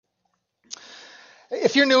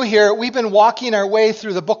If you're new here, we've been walking our way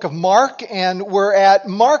through the book of Mark, and we're at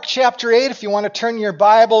Mark chapter 8, if you want to turn your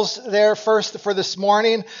Bibles there first for this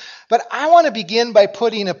morning. But I want to begin by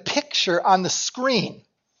putting a picture on the screen.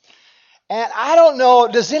 And I don't know,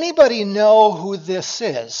 does anybody know who this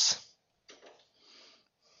is?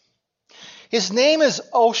 His name is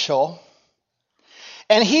Osho,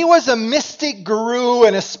 and he was a mystic guru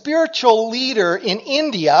and a spiritual leader in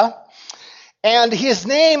India. And his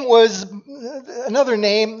name was, another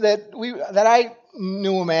name that I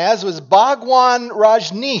knew him as, was Bhagwan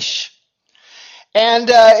Rajneesh. And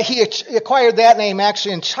he acquired that name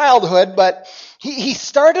actually in childhood, but he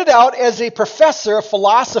started out as a professor of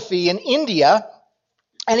philosophy in India,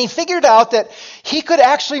 and he figured out that he could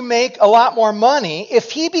actually make a lot more money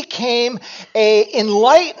if he became an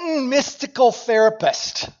enlightened mystical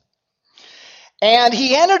therapist. And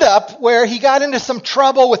he ended up where he got into some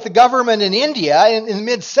trouble with the government in India in the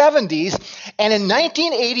mid-70s. And in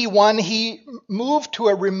 1981, he moved to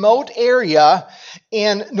a remote area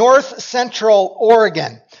in north central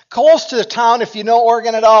Oregon. Close to the town, if you know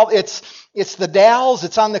Oregon at all, it's the Dalles.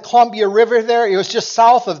 It's on the Columbia River there. It was just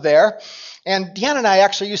south of there. And Deanna and I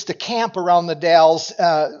actually used to camp around the Dalles,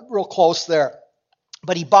 real close there.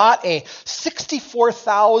 But he bought a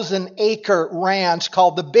 64,000-acre ranch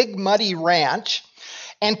called the Big Muddy Ranch,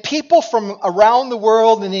 and people from around the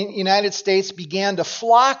world in the United States began to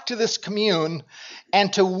flock to this commune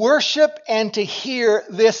and to worship and to hear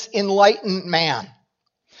this enlightened man.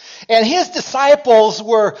 And his disciples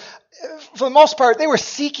were, for the most part, they were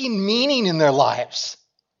seeking meaning in their lives.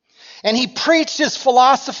 And he preached his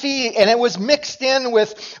philosophy, and it was mixed in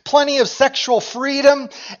with plenty of sexual freedom,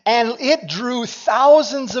 and it drew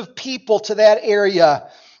thousands of people to that area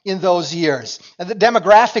in those years. And the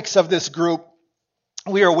demographics of this group,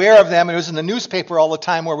 we are aware of them. It was in the newspaper all the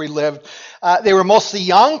time where we lived. They were mostly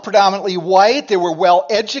young, predominantly white. They were well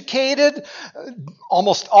educated.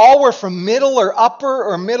 Almost all were from middle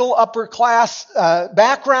upper class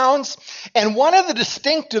backgrounds. And one of the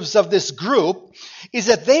distinctives of this group is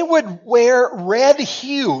that they would wear red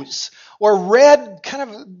hues or red kind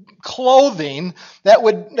of clothing that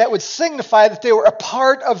would signify that they were a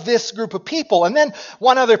part of this group of people. And then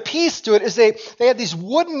one other piece to it is they had these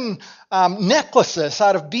wooden necklaces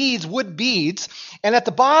out of beads, wood beads, and at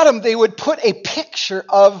the bottom they would put a picture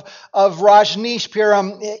of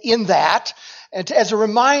Rajneeshpuram in that, and as a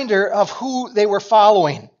reminder of who they were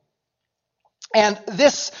following. And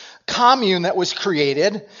this commune that was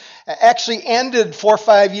created actually ended 4 or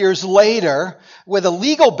 5 years later with a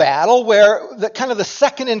legal battle where the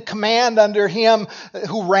second in command under him,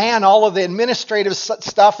 who ran all of the administrative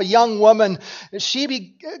stuff, a young woman,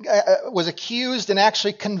 she was accused and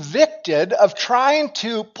actually convicted of trying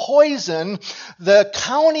to poison the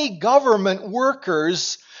county government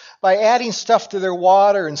workers by adding stuff to their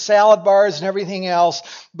water and salad bars and everything else.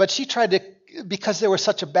 But she tried to, because there was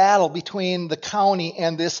such a battle between the county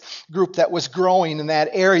and this group that was growing in that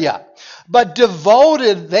area. But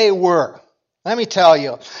devoted they were. Let me tell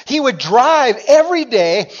you. He would drive every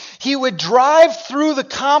day. He would drive through the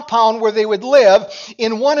compound where they would live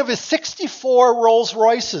in one of his 64 Rolls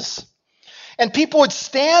Royces. And people would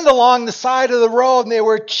stand along the side of the road and they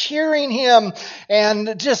were cheering him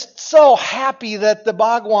and just so happy that the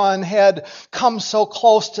Bhagwan had come so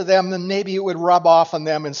close to them and maybe it would rub off on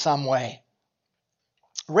them in some way.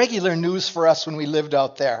 Regular news for us when we lived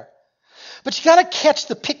out there. But you got to catch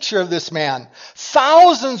the picture of this man.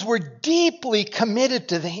 Thousands were deeply committed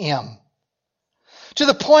to him, to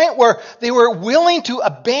the point where they were willing to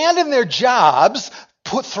abandon their jobs,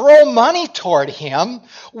 throw money toward him,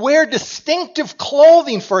 wear distinctive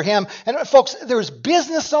clothing for him. And folks, there was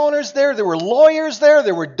business owners there were lawyers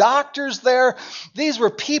there were doctors there. These were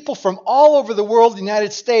people from all over the world, the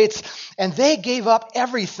United States, and they gave up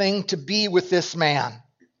everything to be with this man.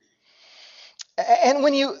 And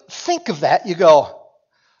when you think of that, you go,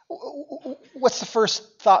 what's the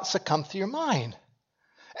first thoughts that come through your mind?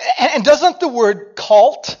 And doesn't the word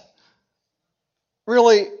cult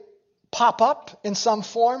really pop up in some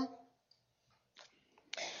form?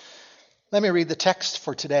 Let me read the text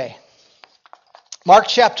for today. Mark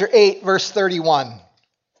chapter 8, verse 31.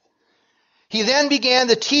 He then began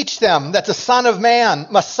to teach them that the Son of Man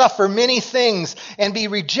must suffer many things and be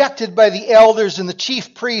rejected by the elders and the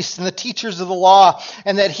chief priests and the teachers of the law,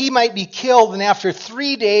 and that he might be killed and after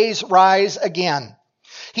 3 days rise again.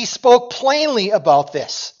 He spoke plainly about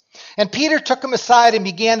this. And Peter took him aside and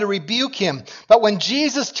began to rebuke him. But when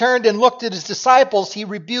Jesus turned and looked at his disciples, he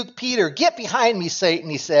rebuked Peter. "Get behind me, Satan,"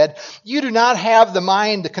 he said. "You do not have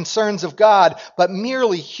the concerns of God, but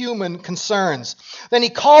merely human concerns." Then he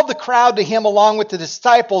called the crowd to him along with the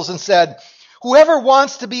disciples and said, Whoever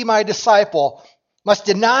wants to be my disciple must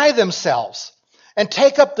deny themselves and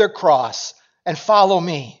take up their cross and follow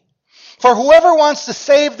me. For whoever wants to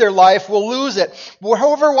save their life will lose it.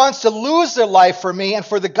 Whoever wants to lose their life for me and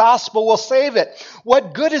for the gospel will save it.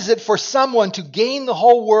 What good is it for someone to gain the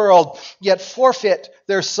whole world, yet forfeit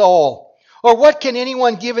their soul? Or what can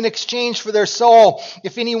anyone give in exchange for their soul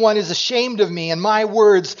if anyone is ashamed of me and my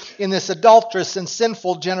words in this adulterous and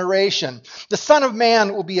sinful generation? The Son of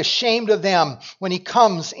Man will be ashamed of them when he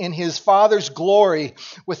comes in his Father's glory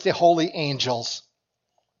with the holy angels.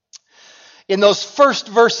 In those first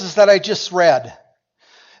verses that I just read,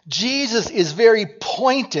 Jesus is very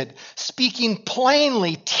pointed, speaking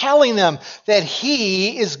plainly, telling them that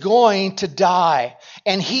he is going to die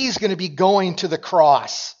and he's going to be going to the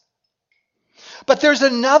cross. But there's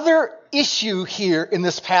another issue here in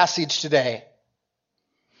this passage today.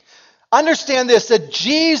 Understand this, that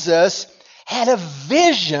Jesus had a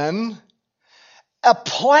vision, a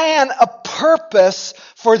plan, a purpose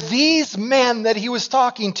for these men that he was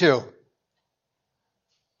talking to.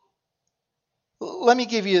 Let me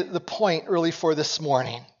give you the point really for this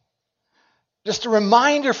morning. Just a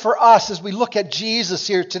reminder for us as we look at Jesus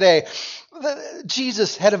here today.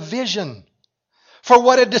 Jesus had a vision for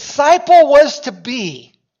what a disciple was to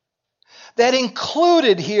be that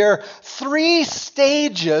included here 3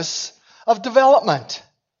 stages of development.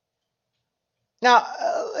 Now,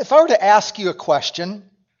 if I were to ask you a question,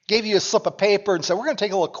 gave you a slip of paper and said, we're going to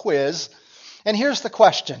take a little quiz, and here's the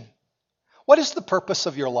question. What is the purpose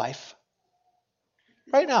of your life?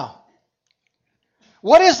 Right now.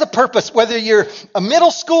 What is the purpose? Whether you're a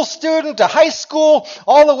middle school student, a high school,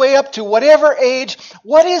 all the way up to whatever age,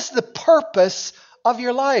 what is the purpose of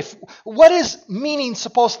your life? What is meaning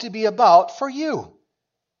supposed to be about for you?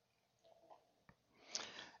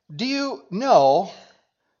 Do you know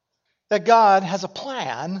that God has a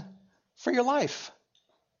plan for your life?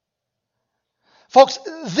 Folks,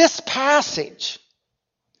 this passage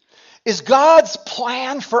is God's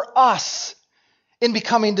plan for us in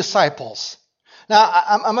becoming disciples. Now,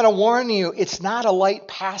 I'm going to warn you, it's not a light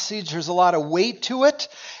passage. There's a lot of weight to it,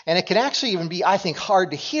 and it can actually even be, I think,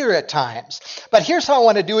 hard to hear at times. But here's how I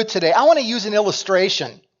want to do it today. I want to use an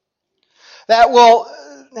illustration that will,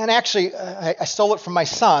 and actually, I stole it from my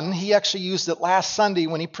son. He actually used it last Sunday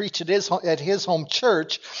when he preached at his home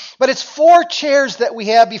church. But it's 4 chairs that we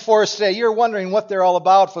have before us today. You're wondering what they're all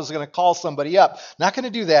about if I was going to call somebody up. Not going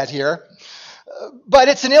to do that here. But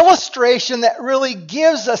it's an illustration that really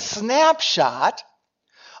gives a snapshot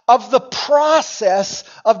of the process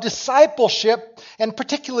of discipleship, and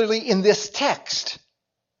particularly in this text.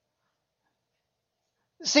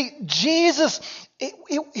 See, Jesus,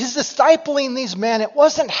 his discipling these men, it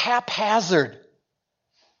wasn't haphazard.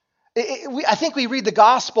 I think we read the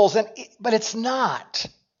Gospels, but it's not.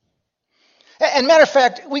 And matter of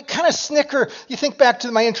fact, we kind of snicker, you think back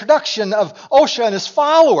to my introduction of Osha and his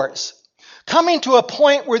followers, coming to a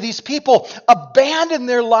point where these people abandon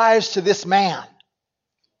their lives to this man.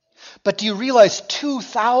 But do you realize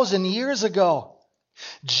 2,000 years ago,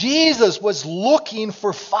 Jesus was looking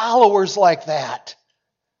for followers like that.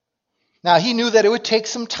 Now, he knew that it would take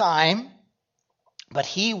some time, but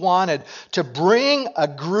he wanted to bring a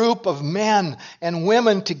group of men and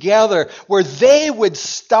women together where they would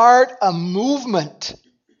start a movement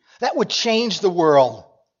that would change the world.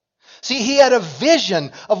 See, he had a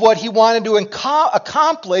vision of what he wanted to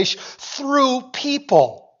accomplish through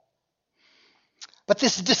people. But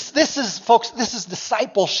this is, folks, this is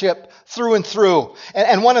discipleship through and through.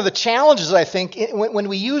 And one of the challenges, I think, when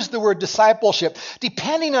we use the word discipleship,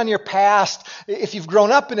 depending on your past, if you've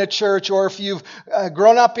grown up in a church or if you've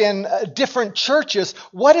grown up in different churches,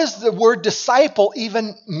 what does the word disciple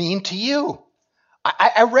even mean to you?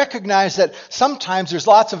 I recognize that sometimes there's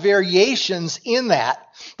lots of variations in that,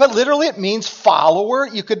 but literally it means follower.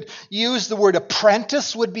 You could use the word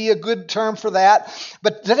apprentice would be a good term for that.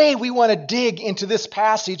 But today we want to dig into this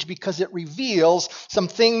passage because it reveals some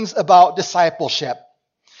things about discipleship.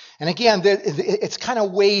 And again, it's kind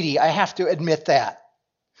of weighty, I have to admit that.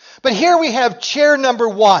 But here we have chair number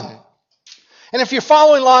 1. And if you're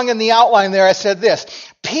following along in the outline there, I said this.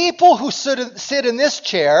 People who sit in this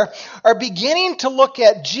chair are beginning to look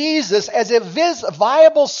at Jesus as a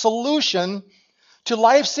viable solution to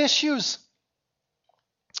life's issues.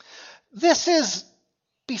 This is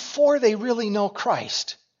before they really know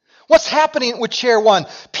Christ. What's happening with chair 1?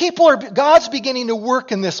 God's beginning to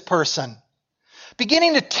work in this person.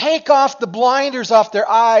 Beginning to take off the blinders off their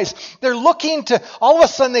eyes. They're looking to, all of a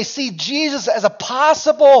sudden they see Jesus as a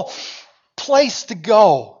possible place to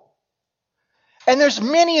go. And there's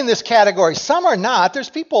many in this category. Some are not. There's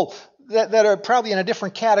people that are probably in a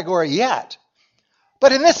different category yet.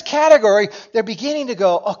 But in this category, they're beginning to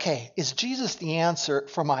go, okay, is Jesus the answer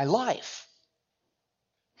for my life?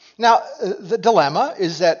 Now, the dilemma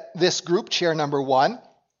is that this group, chair number 1,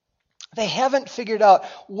 they haven't figured out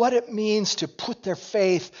what it means to put their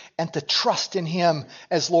faith and to trust in Him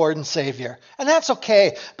as Lord and Savior. And that's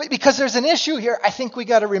okay. But because there's an issue here, I think we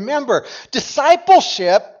got to remember,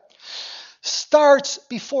 discipleship starts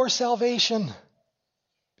before salvation,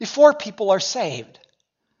 before people are saved.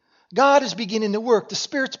 God is beginning to work, the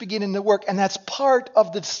Spirit's beginning to work, and that's part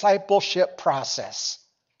of the discipleship process.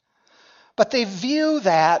 But they view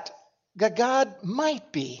that God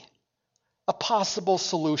might be a possible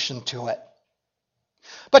solution to it.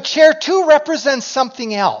 But chair 2 represents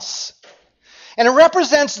something else. And it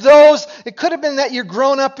represents those, it could have been that you're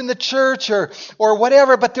grown up in the church or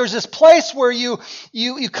whatever, but there's this place where you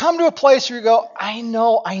come to a place where you go, I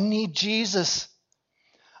know I need Jesus.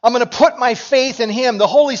 I'm going to put my faith in Him. The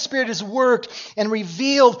Holy Spirit has worked and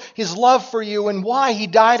revealed His love for you and why He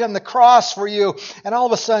died on the cross for you. And all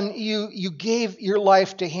of a sudden, you gave your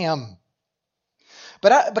life to Him.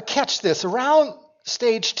 But catch this. Around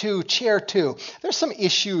stage 2, chair 2, there's some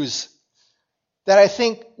issues that I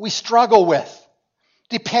think we struggle with,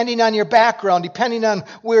 depending on your background, depending on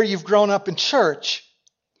where you've grown up in church.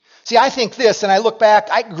 See, I think this, and I look back,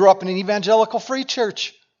 I grew up in an evangelical free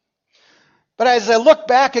church. But as I look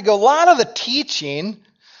back, I go, a lot of the teaching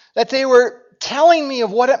that they were telling me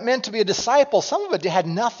of what it meant to be a disciple, some of it had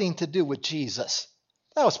nothing to do with Jesus.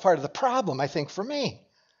 That was part of the problem, I think, for me.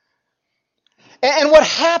 And what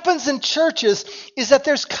happens in churches is that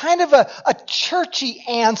there's kind of a churchy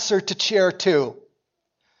answer to chair 2.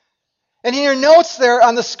 And in your notes there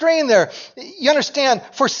on the screen there, you understand,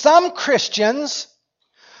 for some Christians,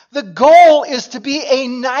 the goal is to be a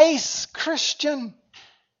nice Christian.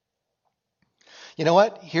 You know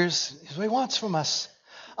what? Here's what He wants from us.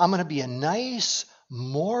 I'm going to be a nice,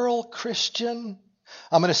 moral Christian.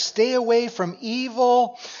 I'm going to stay away from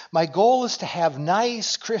evil. My goal is to have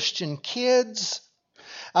nice Christian kids.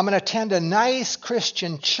 I'm going to attend a nice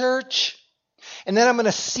Christian church. And then I'm going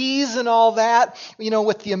to season all that,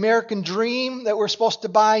 with the American dream that we're supposed to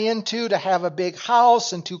buy into, to have a big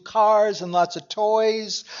house and 2 cars and lots of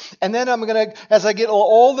toys. And then as I get a little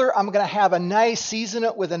older, I'm going to season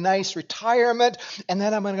it with a nice retirement. And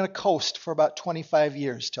then I'm going to coast for about 25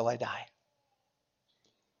 years till I die.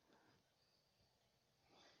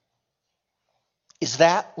 Is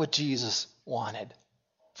that what Jesus wanted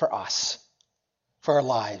for us, for our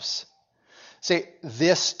lives? See,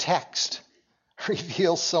 this text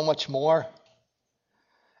reveals so much more.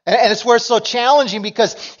 And it's where it's so challenging,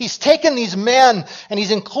 because He's taken these men and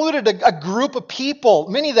He's included a group of people,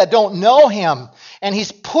 many that don't know Him, and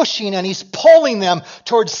He's pushing and He's pulling them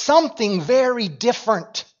towards something very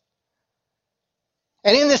different.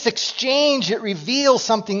 And in this exchange, it reveals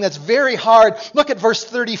something that's very hard. Look at verse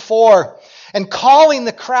 34. And calling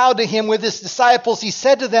the crowd to Him with His disciples, He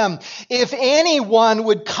said to them, if anyone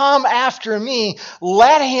would come after me,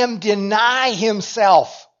 let him deny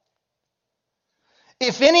himself.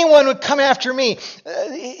 If anyone would come after me,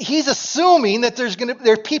 He's assuming that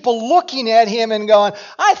there are people looking at Him and going,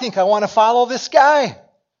 I think I want to follow this guy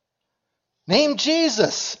named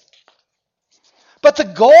Jesus. But the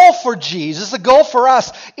goal for Jesus, the goal for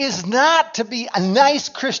us, is not to be a nice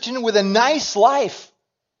Christian with a nice life.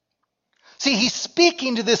 See, He's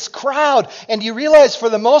speaking to this crowd, and you realize for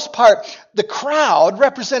the most part, the crowd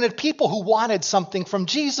represented people who wanted something from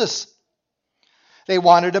Jesus. They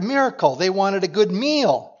wanted a miracle. They wanted a good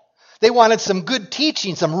meal. They wanted some good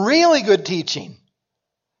teaching, some really good teaching.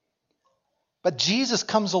 But Jesus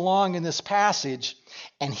comes along in this passage,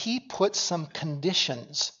 and He puts some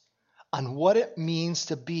conditions on what it means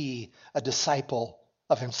to be a disciple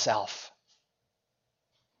of Himself.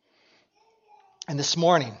 And this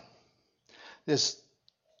morning, this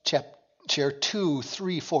chair 2,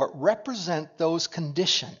 3, 4 represent those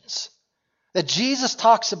conditions that Jesus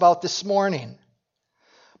talks about this morning.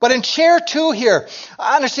 But in chair 2 here,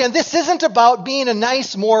 I understand this isn't about being a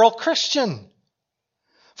nice moral Christian.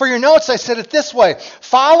 For your notes, I said it this way.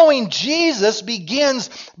 Following Jesus begins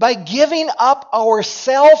by giving up our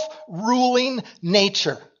self-ruling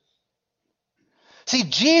nature. See,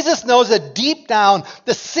 Jesus knows that deep down,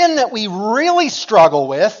 the sin that we really struggle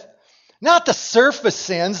with, not the surface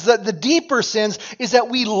sins, the deeper sins, is that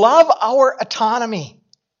we love our autonomy.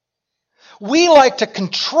 We like to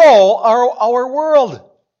control our world.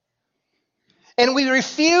 And we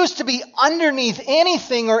refuse to be underneath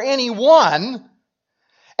anything or anyone.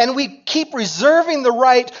 And we keep reserving the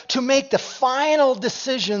right to make the final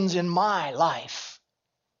decisions in my life.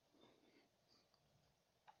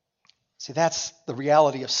 See, that's the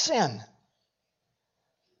reality of sin.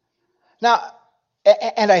 Now,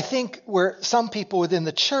 and I think where some people within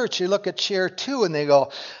the church, they look at chair 2 and they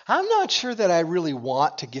go, I'm not sure that I really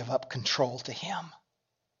want to give up control to him.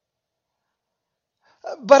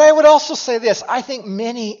 But I would also say this, I think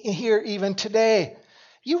many here even today,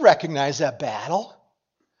 you recognize that battle.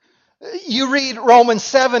 You read Romans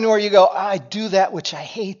 7 where you go, I do that which I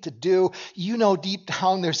hate to do. You know deep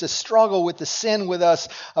down there's a struggle with the sin with us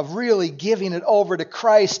of really giving it over to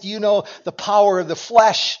Christ. You know the power of the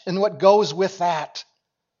flesh and what goes with that.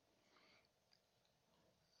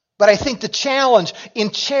 But I think the challenge in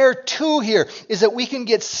chair 2 here is that we can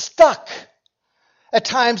get stuck at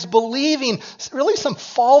times believing really some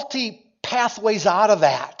faulty pathways out of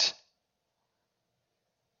that.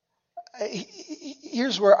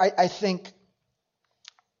 Here's where I think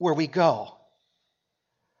where we go.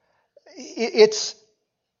 It's,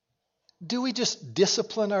 do we just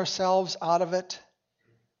discipline ourselves out of it?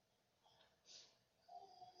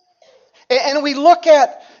 And we look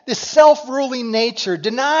at this self-ruling nature,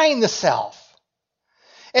 denying the self.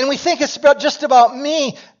 And we think it's just about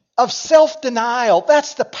me, of self-denial.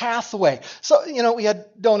 That's the pathway. So, we had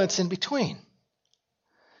donuts in between.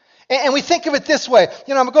 And we think of it this way. I'm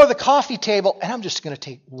going to go to the coffee table and I'm just going to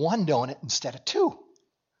take one donut instead of 2.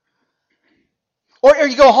 Or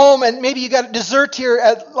you go home and maybe you got a dessert here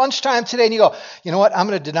at lunchtime today and you go, you know what, I'm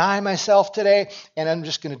going to deny myself today and I'm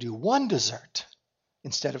just going to do one dessert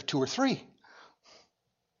instead of 2 or 3.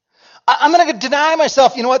 I'm going to deny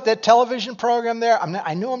myself, that television program there,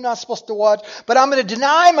 I know I'm not supposed to watch, but I'm going to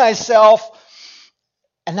deny myself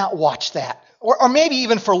and not watch that. Or maybe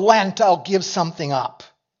even for Lent, I'll give something up.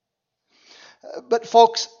 But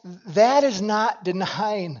folks, that is not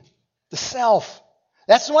denying the self.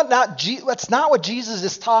 That's not what Jesus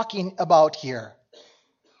is talking about here.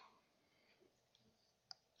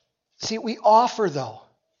 See, we offer, though,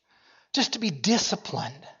 just to be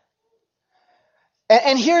disciplined.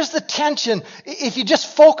 And here's the tension. If you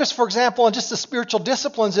just focus, for example, on just the spiritual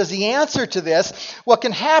disciplines as the answer to this, what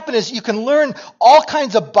can happen is you can learn all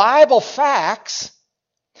kinds of Bible facts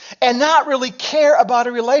and not really care about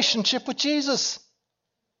a relationship with Jesus.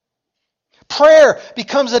 Prayer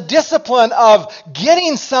becomes a discipline of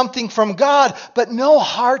getting something from God, but no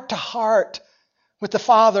heart-to-heart with the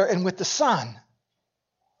Father and with the Son.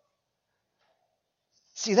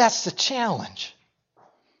 See, that's the challenge.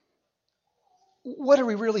 What are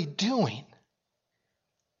we really doing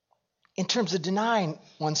in terms of denying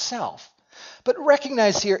oneself? But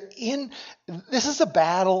recognize here, this is a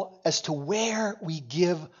battle as to where we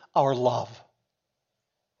give our love.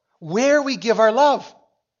 Where we give our love.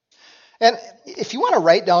 And if you want to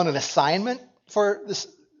write down an assignment for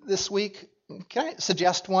this week, can I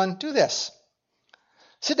suggest one? Do this.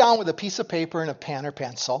 Sit down with a piece of paper and a pen or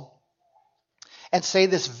pencil and say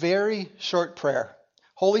this very short prayer.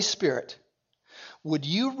 Holy Spirit, would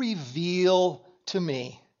you reveal to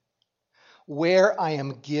me where I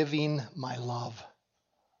am giving my love?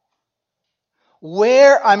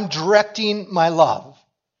 Where I'm directing my love?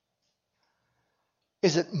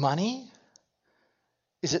 Is it money?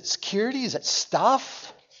 Is it security? Is it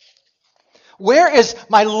stuff? Where is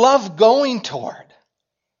my love going toward?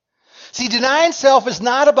 See, denying self is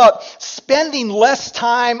not about spending less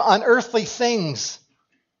time on earthly things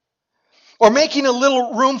or making a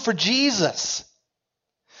little room for Jesus.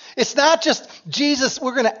 It's not just, Jesus,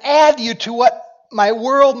 we're going to add you to what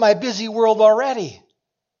my busy world already.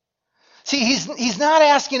 See, he's not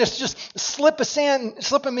asking us to just slip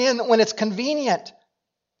him in when it's convenient.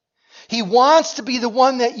 He wants to be the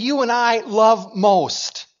one that you and I love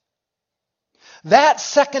most. That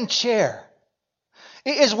second chair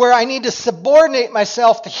is where I need to subordinate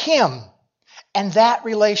myself to him and that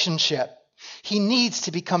relationship. He needs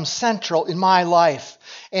to become central in my life.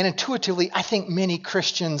 And intuitively, I think many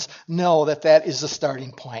Christians know that that is the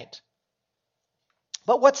starting point.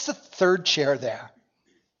 But what's the third chair there?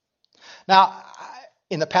 Now,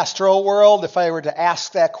 in the pastoral world, if I were to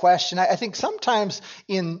ask that question, I think sometimes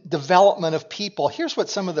in development of people, here's what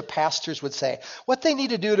some of the pastors would say. What they need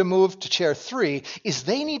to do to move to chair 3 is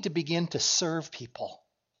they need to begin to serve people.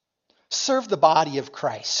 Serve the body of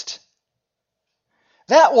Christ.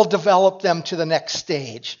 That will develop them to the next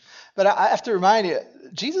stage. But I have to remind you,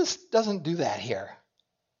 Jesus doesn't do that here.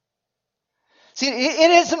 See,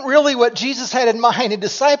 it isn't really what Jesus had in mind in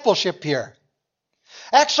discipleship here.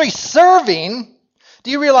 Actually, serving,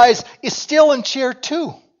 do you realize, is still in chair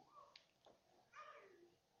 2.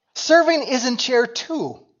 Serving is in chair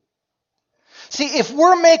 2. See, if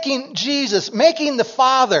we're making Jesus, making the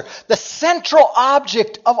Father, the central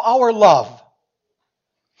object of our love,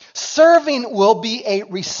 serving will be a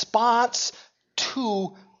response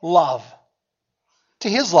to love, to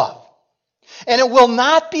his love. And it will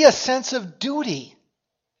not be a sense of duty.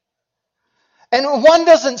 And one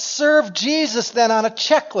doesn't serve Jesus then on a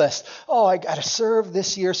checklist. Oh, I got to serve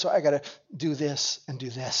this year, so I got to do this and do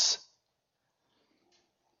this.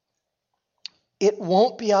 It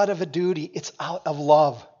won't be out of a duty. It's out of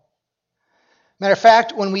love. Matter of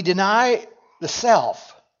fact, when we deny the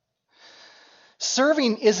self,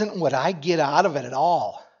 serving isn't what I get out of it at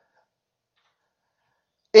all.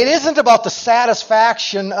 It isn't about the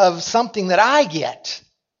satisfaction of something that I get,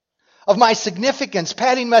 of my significance,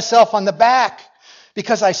 patting myself on the back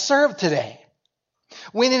because I served today.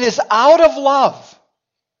 When it is out of love,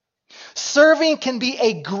 serving can be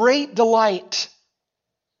a great delight.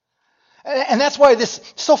 And that's why this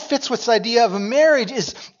so fits with this idea of a marriage,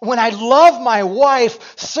 is when I love my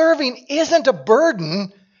wife, serving isn't a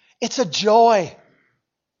burden, it's a joy.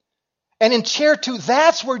 And in Chair 2,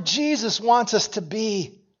 that's where Jesus wants us to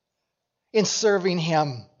be in serving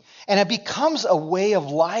him. And it becomes a way of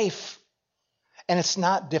life. And it's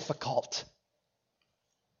not difficult.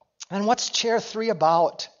 And what's Chair 3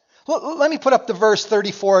 about? Let me put up the verse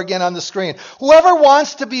 34 again on the screen. Whoever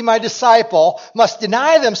wants to be my disciple must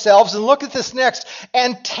deny themselves, and look at this next,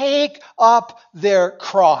 and take up their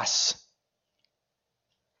cross.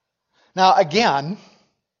 Now again,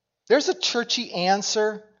 there's a churchy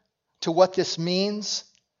answer to what this means.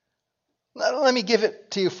 Let me give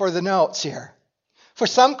it to you for the notes here. For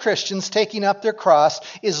some Christians, taking up their cross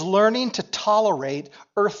is learning to tolerate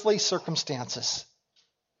earthly circumstances.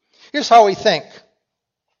 Here's how we think.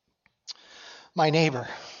 My neighbor,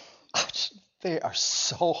 they are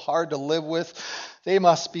so hard to live with. They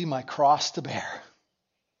must be my cross to bear.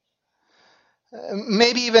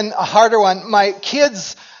 Maybe even a harder one. My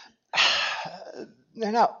kids,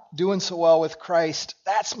 they're not doing so well with Christ.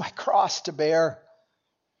 That's my cross to bear.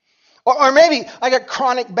 Or maybe I got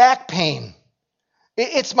chronic back pain.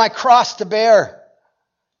 It's my cross to bear.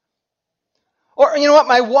 Or you know what?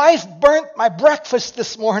 My wife burnt my breakfast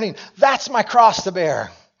this morning. That's my cross to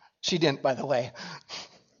bear. She didn't, by the way.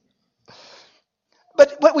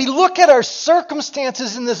 But we look at our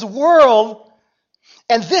circumstances in this world,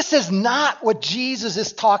 and this is not what Jesus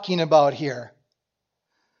is talking about here.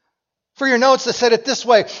 For your notes, I said it this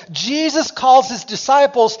way. Jesus calls his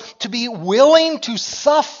disciples to be willing to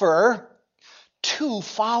suffer to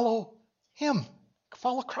follow him,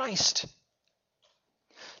 follow Christ.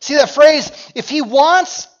 See that phrase, if he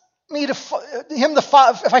wants me to,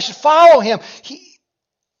 if I should follow him,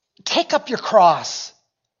 take up your cross.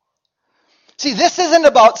 See, this isn't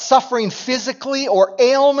about suffering physically or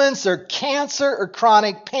ailments or cancer or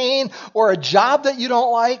chronic pain or a job that you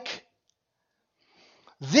don't like.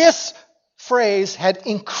 This phrase had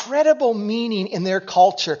incredible meaning in their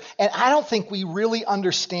culture, and I don't think we really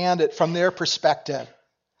understand it from their perspective.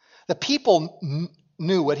 The people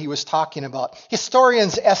knew what he was talking about.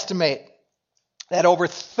 Historians estimate that over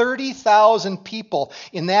 30,000 people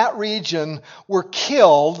in that region were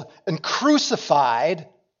killed and crucified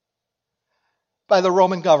by the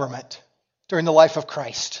Roman government during the life of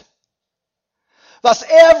Christ. Thus,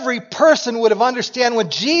 every person would have understood when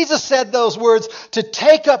Jesus said those words, to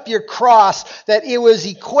take up your cross, that it was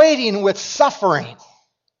equating with suffering.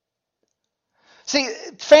 See,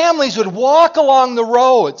 families would walk along the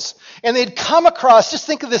roads, and they'd come across, just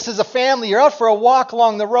think of this as a family, you're out for a walk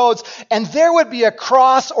along the roads, and there would be a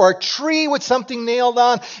cross or a tree with something nailed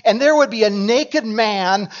on, and there would be a naked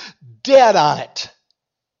man dead on it.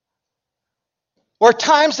 Or at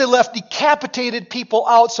times they left decapitated people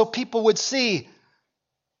out so people would see.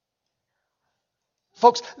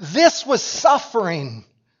 Folks, this was suffering.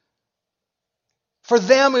 For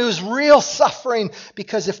them, it was real suffering,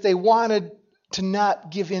 because if they wanted to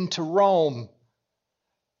not give in to Rome,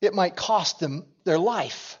 it might cost them their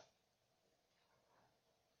life.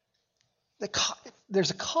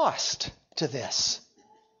 There's a cost to this.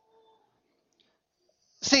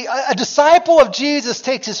 See, a disciple of Jesus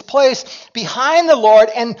takes his place behind the Lord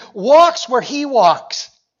and walks where he walks,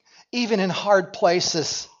 even in hard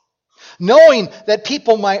places, knowing that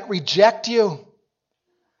people might reject you.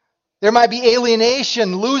 There might be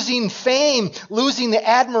alienation, losing fame, losing the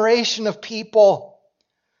admiration of people.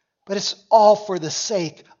 But it's all for the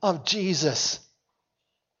sake of Jesus.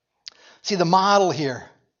 See, the model here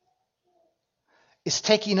is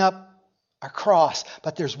taking up our cross.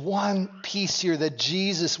 But there's one piece here that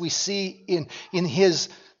Jesus, we see in his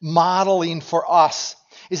modeling for us,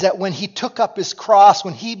 is that when he took up his cross,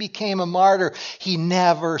 when he became a martyr, he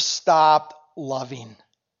never stopped loving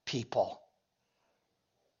people.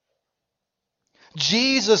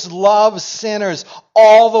 Jesus loves sinners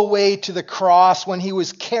all the way to the cross when he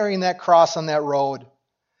was carrying that cross on that road.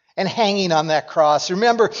 and hanging on that cross.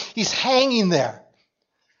 Remember, he's hanging there.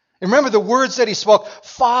 And remember the words that he spoke,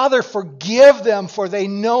 Father, forgive them, for they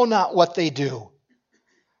know not what they do.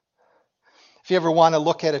 If you ever want to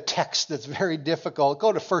look at a text that's very difficult,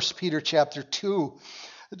 go to 1 Peter chapter 2.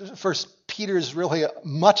 1 Peter is really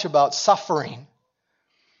much about suffering.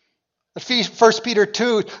 1 Peter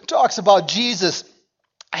 2 talks about Jesus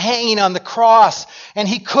hanging on the cross, and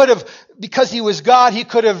he could have, because he was God, he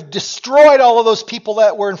could have destroyed all of those people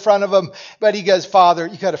that were in front of him, but he goes, Father,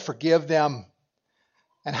 you got to forgive them.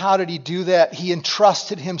 And how did he do that? He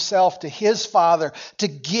entrusted himself to his Father to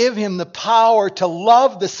give him the power to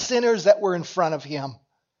love the sinners that were in front of him.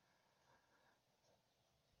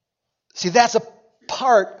 See, that's a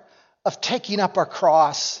part of taking up our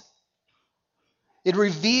cross. It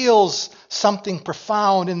reveals something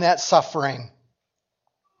profound in that suffering.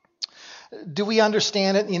 Do we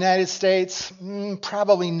understand it in the United States?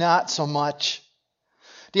 Probably not so much.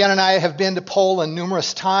 Deanna and I have been to Poland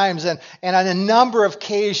numerous times, and on a number of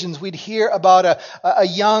occasions we'd hear about a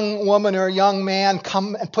young woman or a young man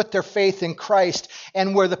come and put their faith in Christ,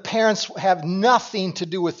 and where the parents have nothing to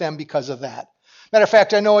do with them because of that. Matter of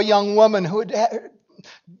fact, I know a young woman who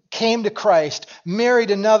came to Christ, married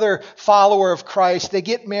another follower of Christ. They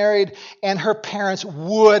get married, and her parents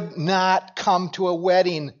would not come to a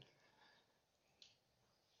wedding.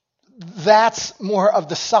 That's more of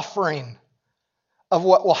the suffering of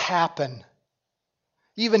what will happen.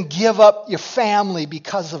 You even give up your family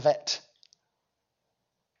because of it.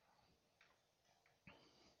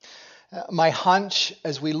 My hunch,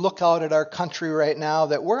 as we look out at our country right now,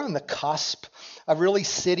 that we're on the cusp of really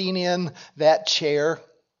sitting in that chair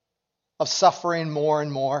of suffering more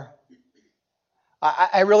and more.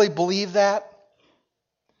 I really believe that.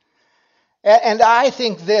 And I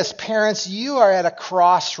think this, parents, you are at a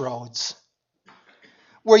crossroads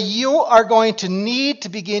where you are going to need to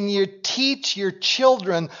begin to teach your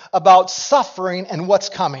children about suffering and what's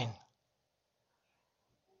coming.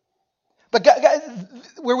 But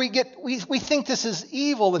where we think this is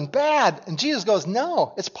evil and bad, and Jesus goes,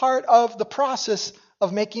 no, it's part of the process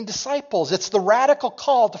of making disciples. It's the radical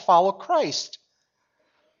call to follow Christ.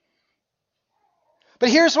 But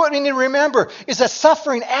here's what we need to remember, is that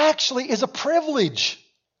suffering actually is a privilege.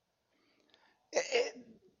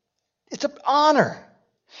 It's an honor.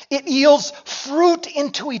 It yields fruit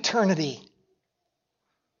into eternity.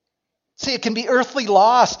 See, it can be earthly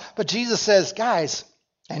loss, but Jesus says, guys,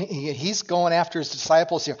 and he's going after his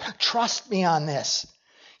disciples here, trust me on this.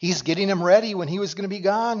 He's getting them ready when he was going to be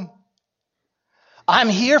gone. I'm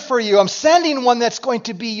here for you. I'm sending one that's going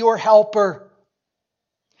to be your helper.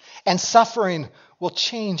 And suffering will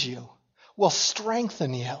change you, will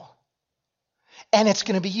strengthen you. And it's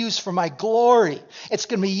going to be used for my glory. It's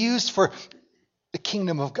going to be used for the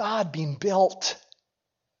kingdom of God being built.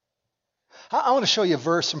 I want to show you a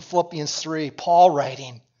verse from Philippians 3, Paul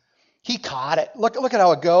writing. He caught it. Look at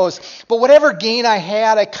how it goes. But whatever gain I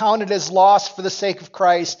had, I counted as loss for the sake of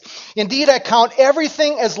Christ. Indeed, I count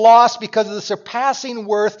everything as loss because of the surpassing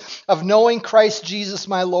worth of knowing Christ Jesus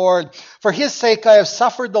my Lord. For his sake I have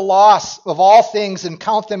suffered the loss of all things and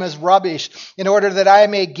count them as rubbish, in order that I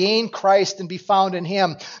may gain Christ and be found in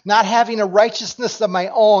him, not having a righteousness of my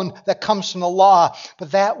own that comes from the law,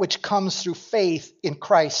 but that which comes through faith in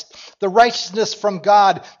Christ, the righteousness from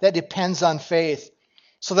God that depends on faith,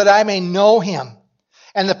 so that I may know him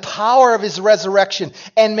and the power of his resurrection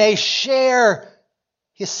and may share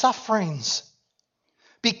his sufferings,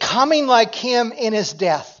 becoming like him in his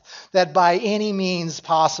death, that by any means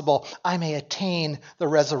possible I may attain the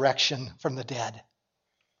resurrection from the dead.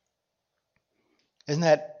 Isn't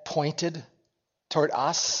that pointed toward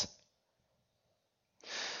us?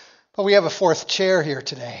 But we have a fourth chair here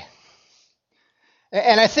today.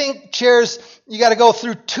 And I think chairs, you got to go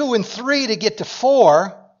through 2 and 3 to get to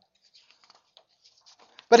 4.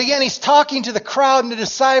 But again, he's talking to the crowd and the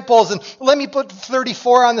disciples. And let me put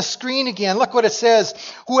 34 on the screen again. Look what it says.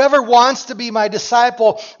 Whoever wants to be my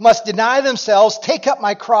disciple must deny themselves, take up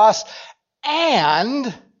my cross,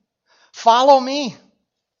 and follow me.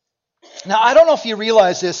 Now, I don't know if you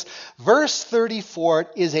realize this. Verse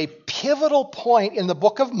 34 is a pivotal point in the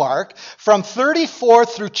book of Mark. From 34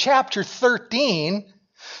 through chapter 13,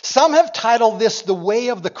 some have titled this the way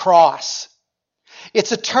of the cross.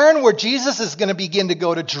 It's a turn where Jesus is going to begin to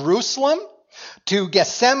go to Jerusalem, to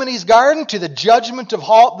Gethsemane's garden, to the judgment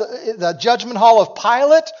hall of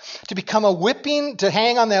Pilate, to become to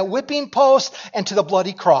hang on that whipping post, and to the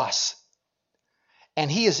bloody cross. And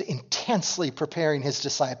he is intensely preparing his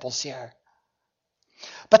disciples here.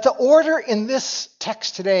 But the order in this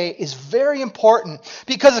text today is very important,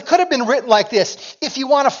 because it could have been written like this: if you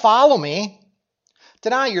want to follow me,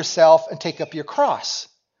 Deny yourself and take up your cross.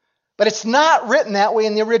 But it's not written that way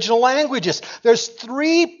in the original languages. There's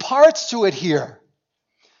 3 parts to it here.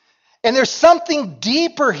 And there's something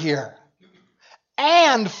deeper here.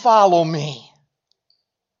 And follow me.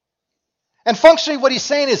 And functionally what he's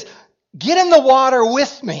saying is, get in the water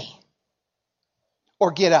with me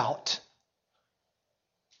or get out.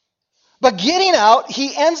 But getting out,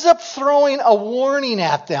 he ends up throwing a warning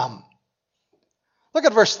at them. Look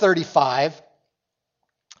at verse 35.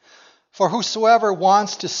 For whosoever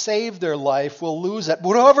wants to save their life will lose it. But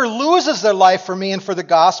whoever loses their life for me and for the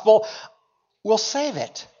gospel will save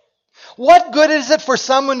it. What good is it for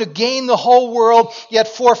someone to gain the whole world yet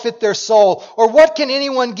forfeit their soul? Or what can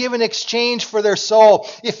anyone give in exchange for their soul?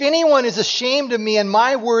 If anyone is ashamed of me and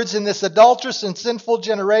my words in this adulterous and sinful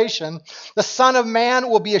generation, the Son of Man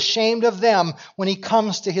will be ashamed of them when he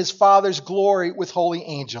comes to his Father's glory with holy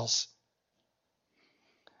angels.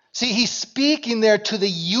 See, he's speaking there to the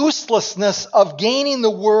uselessness of gaining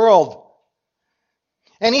the world.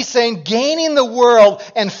 And he's saying gaining the world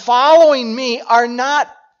and following me are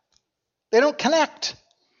not, they don't connect.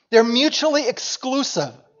 They're mutually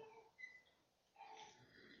exclusive.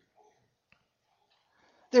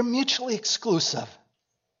 They're mutually exclusive.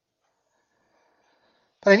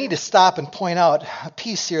 But I need to stop and point out a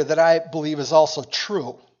piece here that I believe is also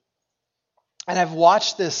true. And I've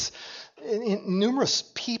watched this in numerous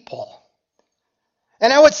people.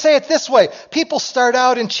 And I would say it this way. People start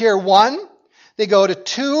out in chair 1, they go to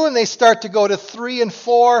 2, and they start to go to 3 and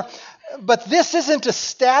 4. But this isn't a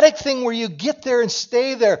static thing where you get there and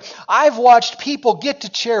stay there. I've watched people get to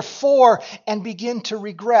chair 4 and begin to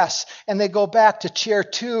regress. And they go back to chair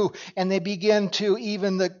 2 and they begin to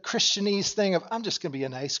even the Christianese thing of, I'm just going to be a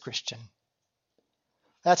nice Christian.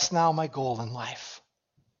 That's now my goal in life.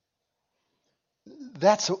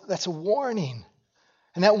 That's a warning.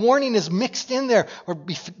 And that warning is mixed in there. Or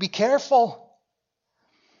be careful.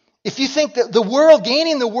 If you think that the world,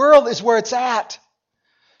 gaining the world is where it's at,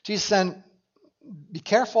 Jesus said, be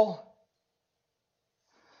careful.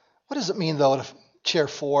 What does it mean, though, to chair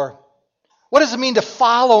 4? What does it mean to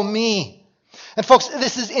follow me? And folks,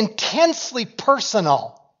 this is intensely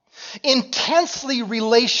personal, intensely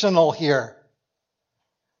relational here.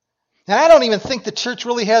 And I don't even think the church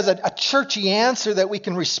really has a churchy answer that we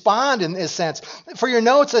can respond in this sense. For your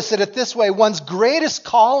notes, I said it this way. One's greatest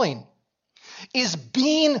calling is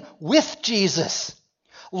being with Jesus,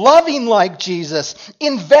 loving like Jesus,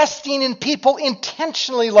 investing in people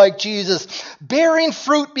intentionally like Jesus, bearing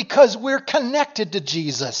fruit because we're connected to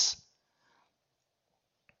Jesus.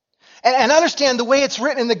 And understand the way it's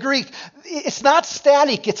written in the Greek, it's not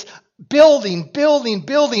static. It's building.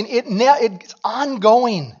 It's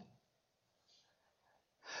ongoing.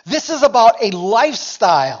 This is about a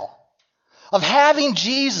lifestyle of having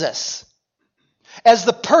Jesus as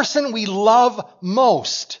the person we love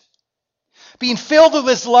most. Being filled with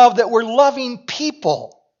His love that we're loving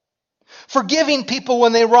people. Forgiving people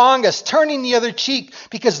when they wrong us. Turning the other cheek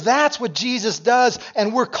because that's what Jesus does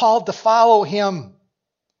and we're called to follow Him.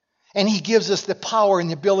 And He gives us the power and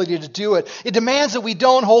the ability to do it. It demands that we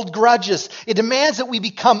don't hold grudges. It demands that we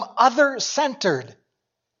become other-centered.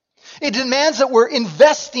 It demands that we're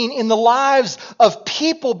investing in the lives of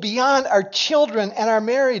people beyond our children and our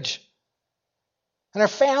marriage and our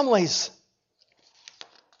families.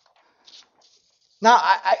 Now,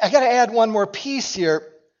 I got to add one more piece here.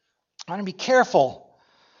 I want to be careful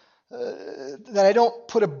that I don't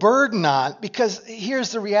put a burden on, because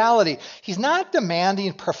here's the reality. He's not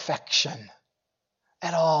demanding perfection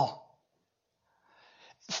at all.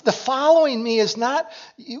 The following me is not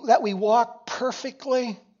that we walk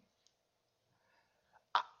perfectly.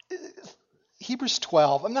 Hebrews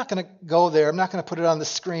 12, I'm not going to go there. I'm not going to put it on the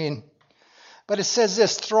screen. But it says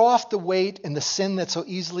this, throw off the weight and the sin that so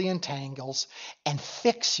easily entangles and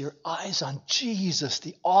fix your eyes on Jesus,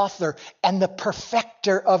 the author and the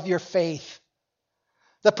perfecter of your faith.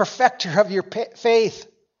 The perfecter of your faith.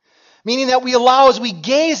 Meaning that we allow, as we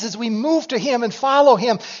gaze, as we move to Him and follow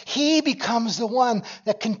Him, He becomes the one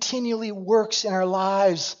that continually works in our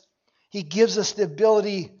lives. He gives us the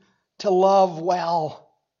ability to love well.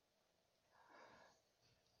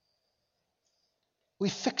 We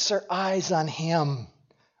fix our eyes on Him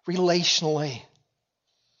relationally.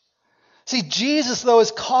 See, Jesus, though, is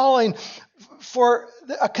calling for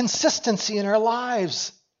a consistency in our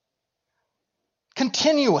lives.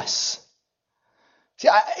 Continuous. See,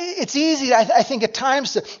 it's easy, I think, at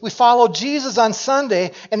times we follow Jesus on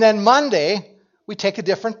Sunday, and then Monday we take a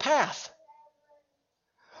different path.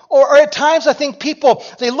 Or at times I think people,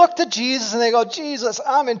 they look to Jesus and they go, Jesus,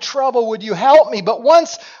 I'm in trouble. Would you help me? But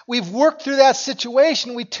once we've worked through that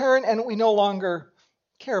situation, we turn and we no longer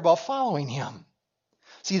care about following him.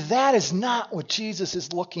 See, that is not what Jesus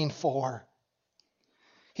is looking for.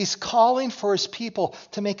 He's calling for his people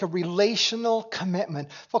to make a relational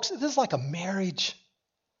commitment. Folks, this is like a marriage.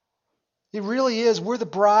 It really is. We're the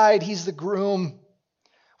bride. He's the groom.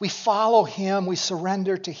 We follow him. We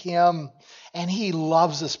surrender to him. And he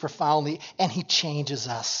loves us profoundly. And he changes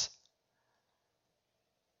us.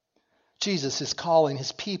 Jesus is calling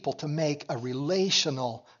his people to make a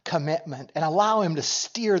relational commitment and allow him to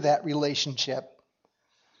steer that relationship,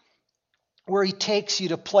 where he takes you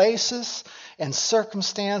to places and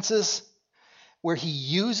circumstances where he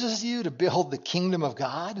uses you to build the kingdom of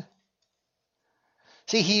God.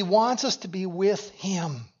 See, he wants us to be with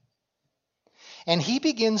him. And he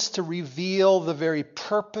begins to reveal the very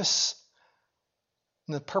purpose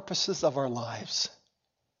and the purposes of our lives.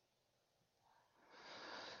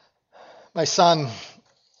 My son,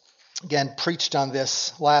 again, preached on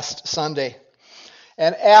this last Sunday.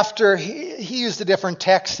 And after, he used a different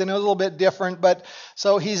text, and it was a little bit different, but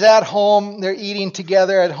so he's at home, they're eating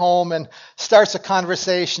together at home, and starts a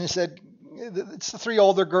conversation. He said, it's the three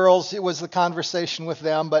older girls, it was the conversation with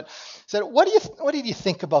them, but he said, what did you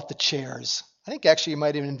think about the chairs? I think actually you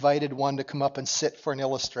might have invited one to come up and sit for an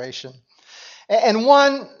illustration. And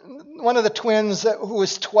one of the twins, who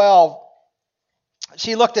was 12,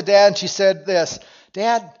 she looked at Dad and she said this,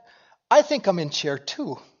 Dad, I think I'm in chair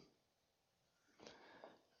 2.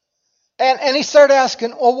 And he started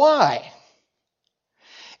asking, well, why?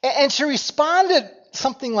 And she responded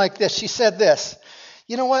something like this. She said this,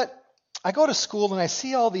 you know what? I go to school and I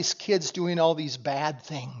see all these kids doing all these bad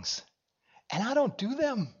things, and I don't do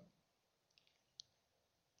them.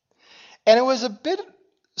 And it was a bit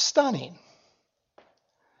stunning.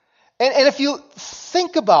 And if you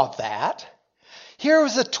think about that, here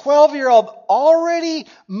was a 12-year-old already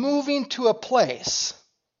moving to a place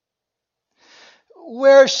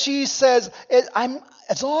where she says,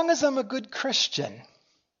 as long as I'm a good Christian,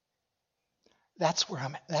 that's where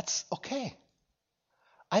I'm at. That's okay.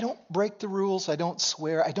 I don't break the rules. I don't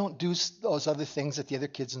swear. I don't do those other things that the other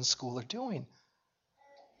kids in school are doing.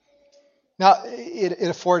 Now, it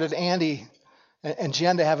afforded Andy and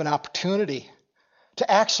Jen to have an opportunity to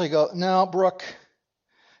actually go, no, Brooke,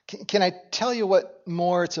 can I tell you what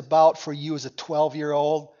more it's about for you as a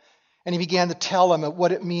 12-year-old? And he began to tell them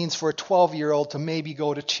what it means for a 12-year-old to maybe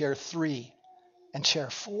go to chair 3 and chair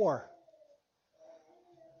 4.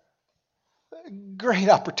 Great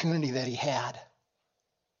opportunity that he had.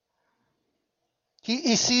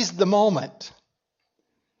 He seized the moment.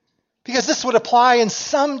 Because this would apply in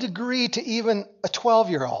some degree to even a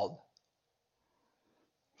 12-year-old.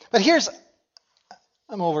 But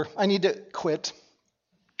I'm over. I need to quit.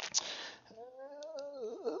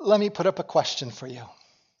 Let me put up a question for you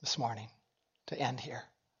this morning to end here.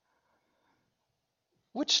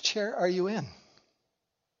 Which chair are you in?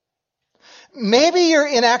 Maybe you're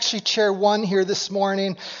in actually chair 1 here this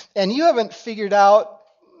morning, and you haven't figured out,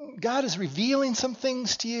 God is revealing some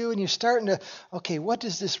things to you, and you're starting to, okay, what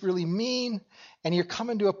does this really mean? And you're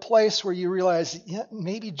coming to a place where you realize, yeah,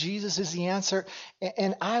 maybe Jesus is the answer.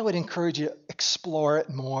 And I would encourage you to explore it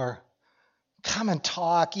more. Come and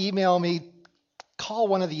talk, email me, call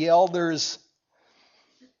one of the elders,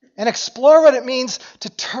 and explore what it means to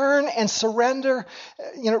turn and surrender.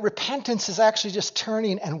 Repentance is actually just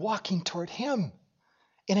turning and walking toward him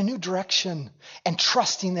in a new direction and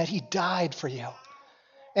trusting that he died for you.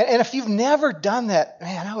 And if you've never done that,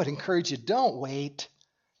 man, I would encourage you, don't wait.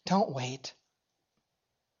 Don't wait.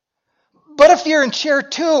 But if you're in chair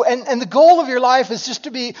 2 and the goal of your life is just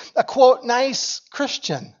to be a, quote, nice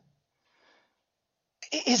Christian,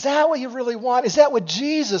 is that what you really want? Is that what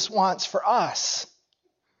Jesus wants for us?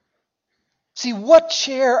 See, what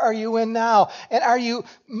chair are you in now? And are you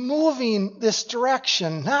moving this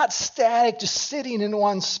direction, not static, just sitting in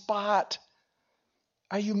one spot?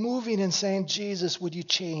 Are you moving and saying, Jesus, would you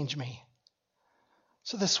change me?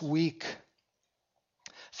 So this week,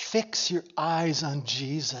 fix your eyes on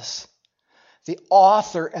Jesus, the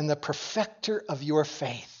author and the perfecter of your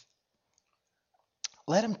faith.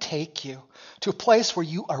 Let him take you to a place where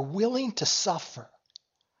you are willing to suffer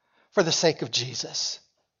for the sake of Jesus.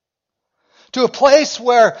 To a place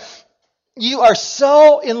where you are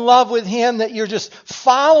so in love with him that you're just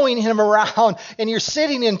following him around and you're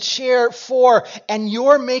sitting in chair 4 and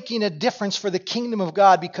you're making a difference for the kingdom of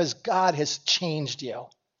God because God has changed you.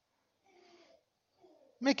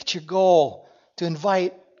 Make it your goal to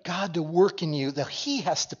invite God to work in you, that he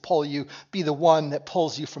has to pull you, be the one that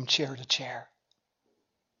pulls you from chair to chair.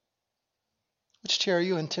 Which chair are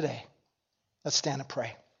you in today? Let's stand and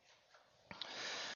pray.